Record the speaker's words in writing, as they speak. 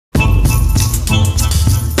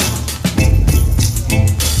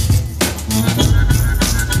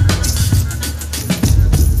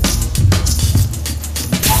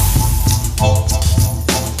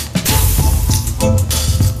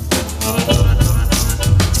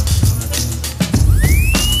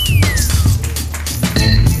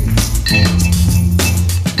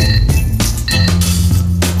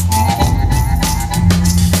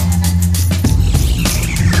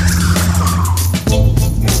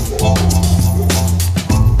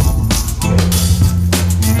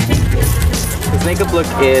makeup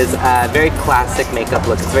look is a very classic makeup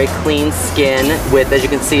look. It's very clean skin with, as you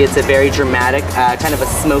can see, it's a very dramatic, kind of a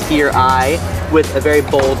smokier eye with a very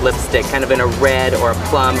bold lipstick, kind of in a red or a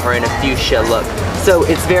plum or in a fuchsia look. So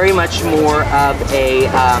it's very much more of a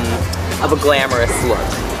glamorous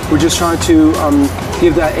look. We're just trying to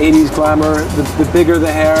give that 80s glamour. The bigger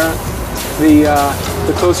the hair,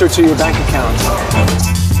 the closer to your bank account.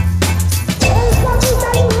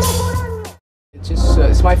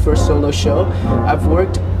 It's my first solo show. I've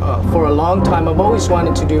worked for a long time. I've always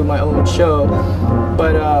wanted to do my own show,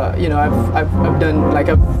 but you know, I've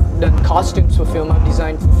done costumes for film. I've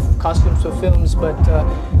designed costumes for films, but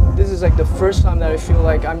this is like the first time that I feel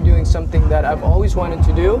like I'm doing something that I've always wanted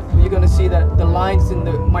to do. You're gonna see that the lines in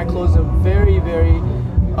my clothes are very,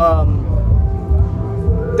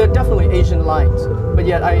 they're definitely Asian lines, but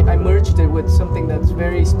yet I merged it with something that's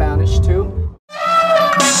very Spanish too.